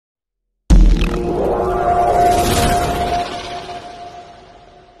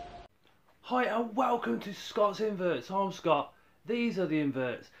welcome to Scott's Inverts. I'm Scott. These are the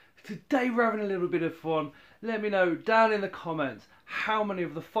inverts. Today we're having a little bit of fun. Let me know down in the comments how many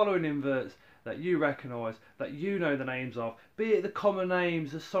of the following inverts that you recognise, that you know the names of. Be it the common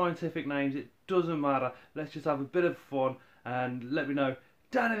names, the scientific names, it doesn't matter. Let's just have a bit of fun and let me know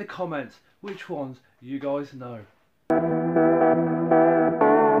down in the comments which ones you guys know.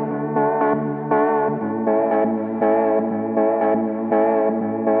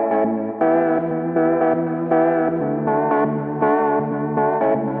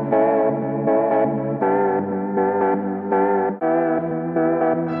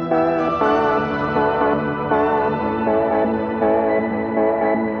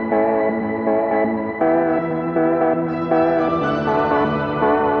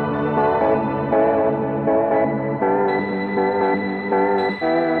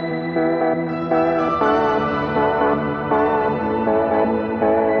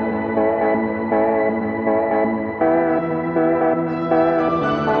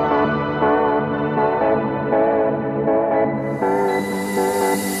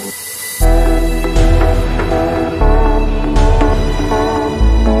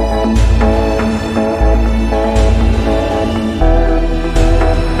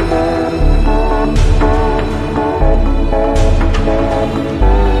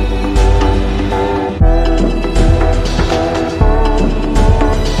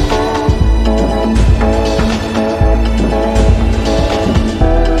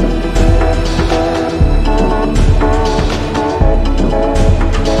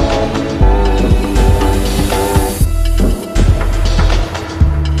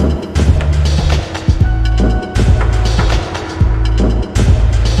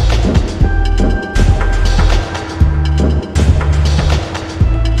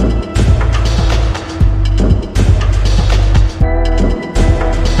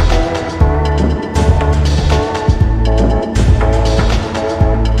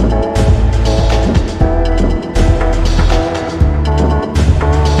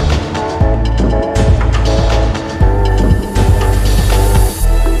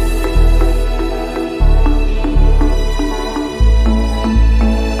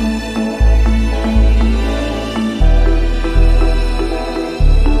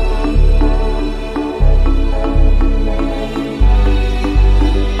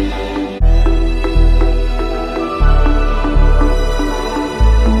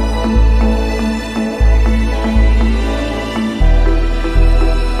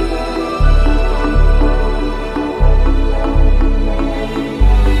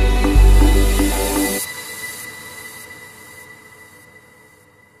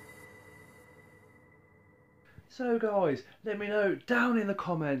 So guys, let me know down in the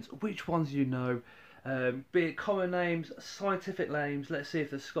comments which ones you know, be it common names, scientific names. Let's see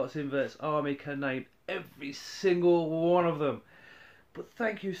if the Scott's Inverts army can name every single one of them. But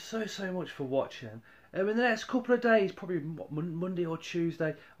thank you so much for watching. In the next couple of days, probably Monday or Tuesday,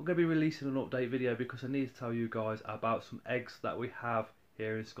 I'm going to be releasing an update video because I need to tell you guys about some eggs that we have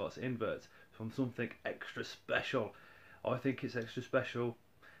here in Scott's Inverts from something extra special. I think it's extra special.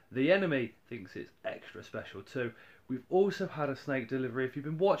 The enemy thinks it's extra special too. We've also had a snake delivery. If you've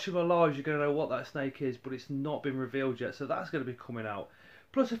been watching my lives, you're going to know what that snake is, but it's not been revealed yet, so that's going to be coming out.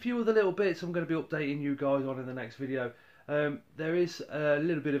 Plus a few other little bits I'm going to be updating you guys on in the next video. There is a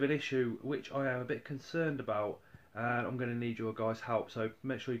little bit of an issue which I am a bit concerned about, and I'm going to need your guys' help, so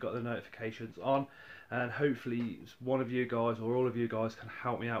make sure you've got the notifications on, and hopefully one of you guys or all of you guys can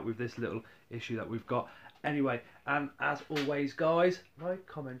help me out with this little issue that we've got. Anyway, and as always guys, like,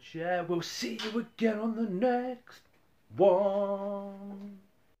 comment, share. We'll see you again on the next one.